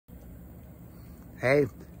Hey,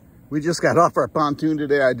 we just got off our pontoon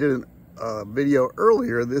today. I did a video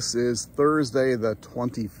earlier. This is Thursday, the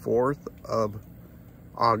 24th of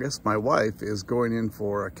August. My wife is going in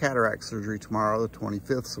for a cataract surgery tomorrow, the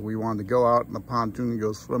 25th. So we wanted to go out in the pontoon and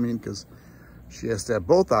go swimming because she has to have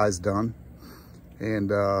both eyes done.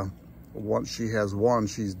 And once she has one,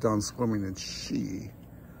 she's done swimming, and she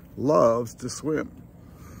loves to swim.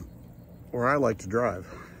 Or I like to drive.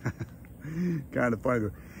 Kind of funny.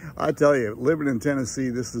 I tell you, living in Tennessee,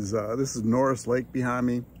 this is Norris Lake behind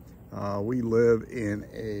me. We live in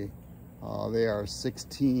they are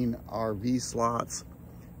 16 RV slots.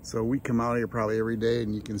 So we come out here probably every day,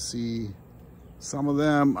 and you can see some of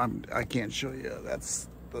them. I can't show you. That's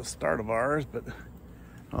the start of ours, but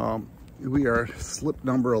we are slip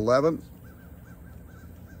number 11.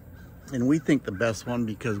 And we think the best one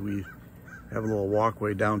because we have a little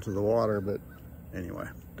walkway down to the water, but anyway,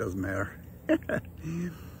 doesn't matter.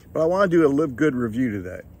 But I want to do a LiveGood review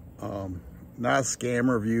today. Not a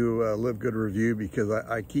scam review, a LiveGood review, because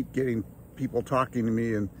I keep getting people talking to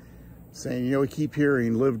me and saying, you know, we keep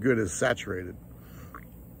hearing LiveGood is saturated.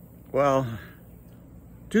 Well,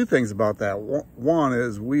 two things about that. One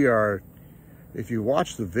is if you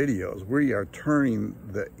watch the videos, we are turning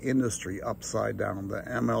the industry upside down, the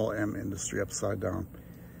MLM industry upside down.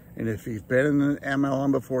 And if you've been in an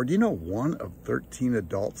MLM before, do you know 1 of 13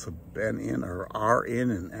 adults have been in or are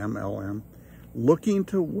in an MLM looking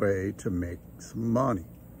to way to make some money?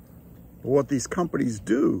 But what these companies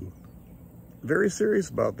do, very serious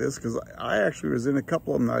about this, because I actually was in a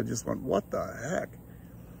couple of them and I just went, what the heck?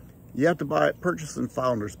 You have to purchase a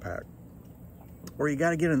founder's pack, or you got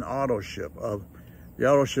to get an auto ship. The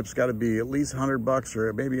auto ship's got to be at least $100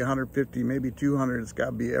 or maybe 150, maybe 200. It's got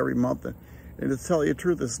to be every month. And to tell you the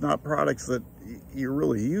truth, it's not products that you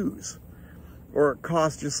really use, or it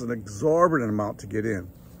costs just an exorbitant amount to get in.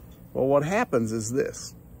 Well, what happens is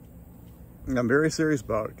this, and I'm very serious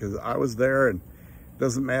about it because I was there, and it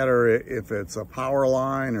doesn't matter if it's a power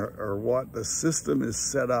line or what, the system is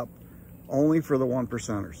set up only for the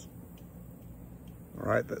 1%ers. All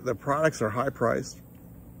right, the products are high priced.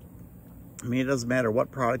 I mean, it doesn't matter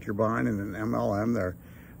what product you're buying in an MLM, they're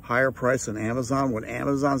higher price than Amazon. When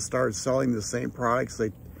Amazon started selling the same products,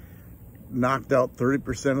 they knocked out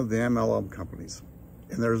 30% of the MLM companies.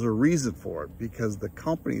 And there's a reason for it, because the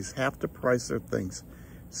companies have to price their things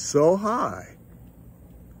so high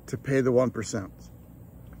to pay the 1%.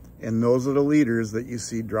 And those are the leaders that you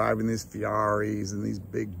see driving these Ferraris and these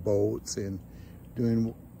big boats and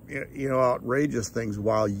doing, you know, outrageous things,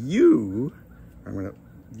 while there's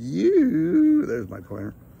my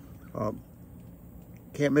pointer,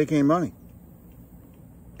 can't make any money.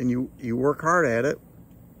 And you work hard at it.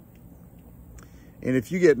 And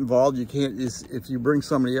if you get involved, you can't, if you bring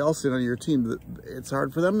somebody else in on your team, it's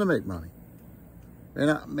hard for them to make money.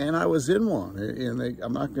 And man, I was in one, and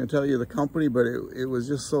I'm not going to tell you the company, but it was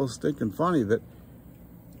just so stinking funny that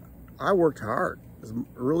I worked hard. It's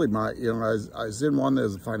really I was in one that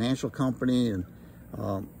was a financial company,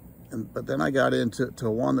 but then I got into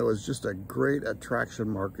one that was just a great attraction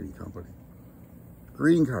marketing company.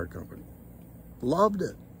 Greeting card company. Loved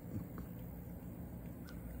it.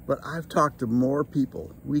 But I've talked to more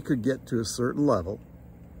people. We could get to a certain level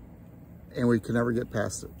and we could never get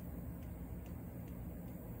past it.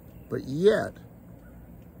 But yet,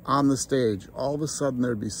 on the stage, all of a sudden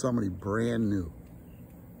there'd be somebody brand new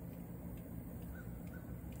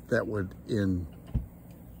that would, in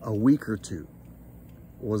a week or two,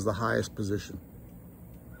 was the highest position.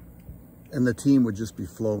 And the team would just be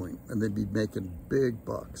flowing, and they'd be making big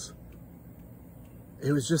bucks.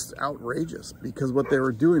 It was just outrageous, because what they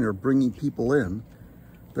were doing are bringing people in.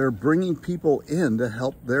 They're bringing people in to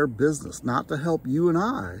help their business, not to help you and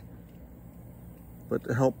I, but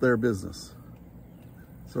to help their business.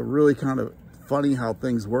 So really kind of funny how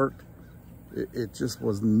things worked. It just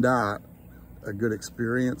was not a good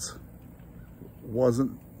experience.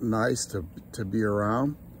 Wasn't nice to be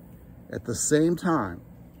around. At the same time,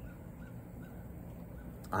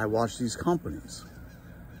 I watch these companies,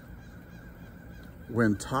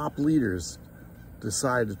 when top leaders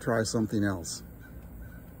decide to try something else,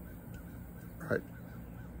 right?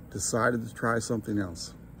 Decided to try something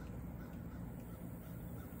else,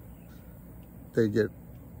 they get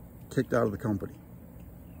kicked out of the company.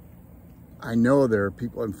 I know there are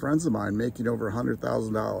people and friends of mine making over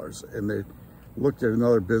 $100,000, and they looked at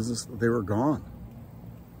another business, they were gone.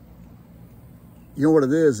 You know what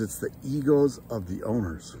it is? It's the egos of the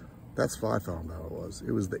owners. That's what I found out it was.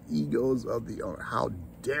 It was the egos of the owner. How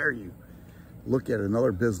dare you look at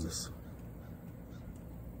another business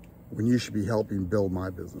when you should be helping build my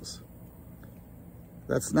business?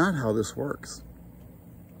 That's not how this works.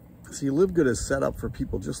 See, LiveGood is set up for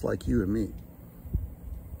people just like you and me.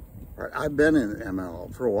 Right? I've been in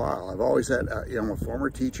ML for a while. I've always had, I'm a former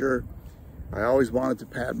teacher. I always wanted to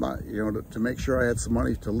pad my, to make sure I had some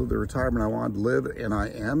money to live the retirement I wanted to live, and I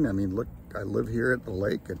am. I mean, look, I live here at the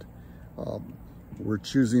lake, and we're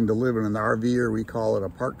choosing to live in an RV, or we call it a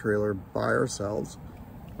park trailer, by ourselves.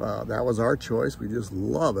 That was our choice. We just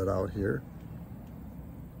love it out here.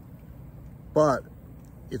 But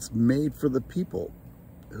it's made for the people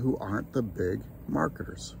who aren't the big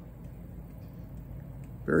marketers.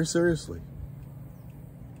 Very seriously.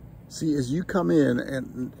 See, as you come in,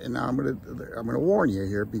 and I'm gonna warn you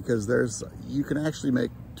here, because you can actually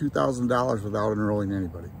make $2,000 without enrolling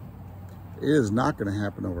anybody. It is not going to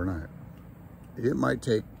happen overnight. It might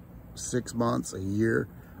take 6 months, a year.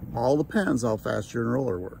 All depends how fast your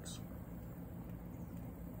enroller works.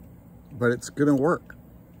 But it's going to work.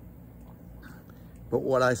 But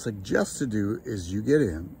what I suggest to do is you get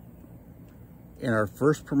in, and our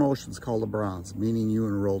first promotion is called a bronze, meaning you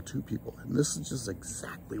enroll 2 people. And this is just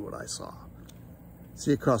exactly what I saw.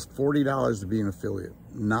 See, it costs $40 to be an affiliate,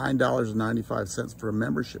 $9.95 for a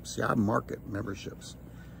membership. See, I market memberships.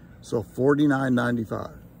 So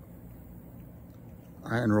 $49.95.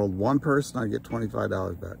 I enrolled 1 person, I get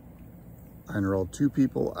 $25 back. I enrolled 2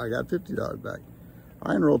 people, I got $50 back.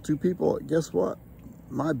 I enrolled 2 people, guess what?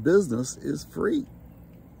 My business is free.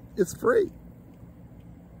 It's free.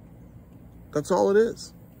 That's all it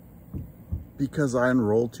is. Because I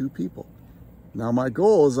enrolled 2 people. Now my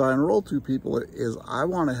goal as I enroll 2 people is I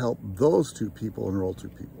want to help those 2 people enroll 2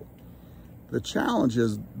 people. The challenge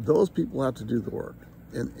is those people have to do the work.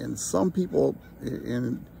 And some people,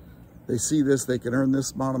 and they see this, they can earn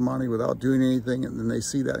this amount of money without doing anything, and then they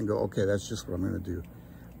see that and go, okay, that's just what I'm going to do.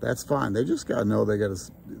 That's fine. They just got to know they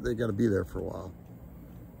got to be there for a while.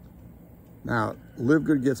 Now,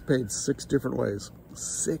 LiveGood gets paid 6 different ways.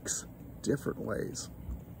 6 different ways.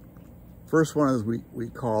 First one is we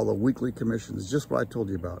call the weekly commissions, just what I told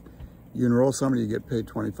you about. You enroll somebody, you get paid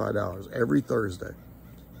 $25 every Thursday.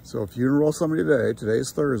 So if you enroll somebody today,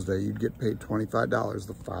 today's Thursday, you'd get paid $25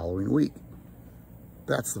 the following week.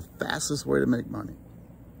 That's the fastest way to make money.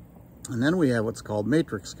 And then we have what's called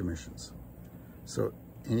matrix commissions. So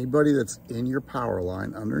anybody that's in your power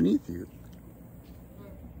line underneath you,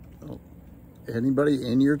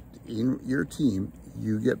 anybody in your team,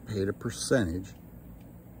 you get paid a percentage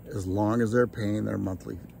as long as they're paying their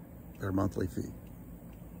monthly fee.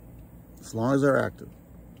 As long as they're active.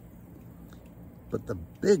 But the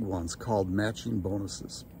big one's called matching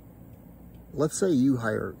bonuses. Let's say you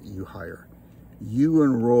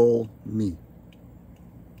enroll me.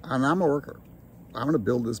 And I'm a worker. I'm going to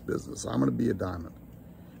build this business. I'm going to be a diamond.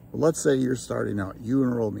 But let's say you're starting out. You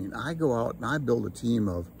enroll me. And I go out and I build a team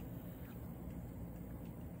of,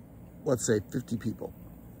 let's say, 50 people.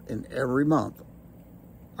 And every month,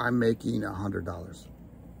 I'm making $100.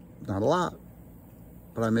 Not a lot,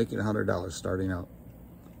 but I'm making $100 starting out.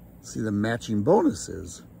 See, the matching bonus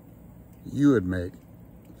is you would make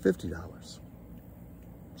 $50.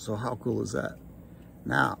 So how cool is that?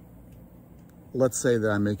 Now, let's say that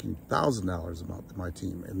I'm making $1,000 a month in my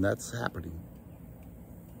team, and that's happening.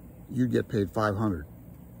 You get paid $500.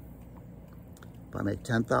 If I make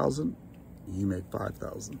 $10,000, you make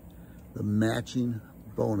 $5,000. The matching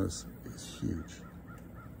bonus is huge.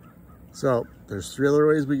 So there's 3 other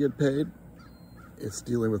ways we get paid. It's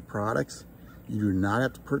dealing with products. You do not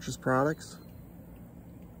have to purchase products.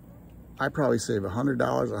 I probably save $100,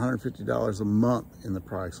 $150 a month in the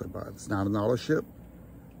products I buy. It's not an auto ship,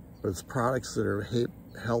 but it's products that are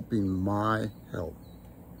helping my health.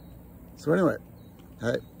 So anyway,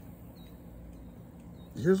 hey,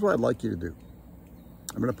 here's what I'd like you to do.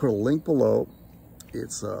 I'm going to put a link below.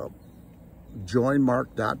 It's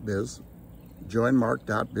joinmark.biz.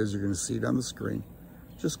 Joinmark.biz. You're going to see it on the screen.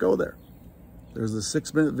 Just go there. There's a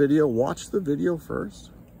 6-minute video. Watch the video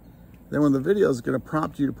first. Then when the video is going to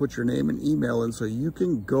prompt you to put your name and email in so you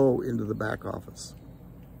can go into the back office.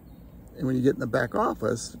 And when you get in the back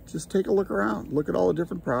office, just take a look around. Look at all the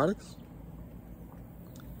different products.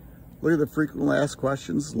 Look at the frequently asked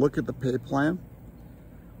questions. Look at the pay plan.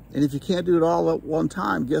 And if you can't do it all at one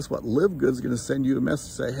time, guess what? LiveGood's going to send you a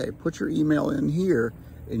message, say, hey, put your email in here,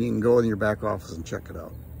 and you can go in your back office and check it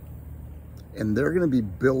out. And they're going to be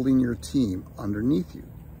building your team underneath you.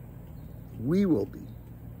 We will be.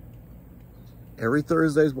 Every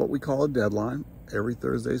Thursday is what we call a deadline. Every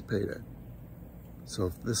Thursday is payday. So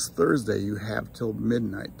if this Thursday you have till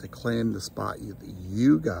midnight to claim the spot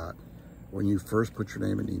you got when you first put your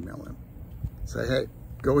name and email in. Say, hey,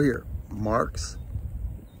 go here.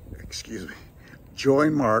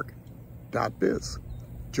 joinmark.biz.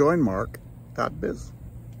 Joinmark.biz.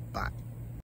 Bye.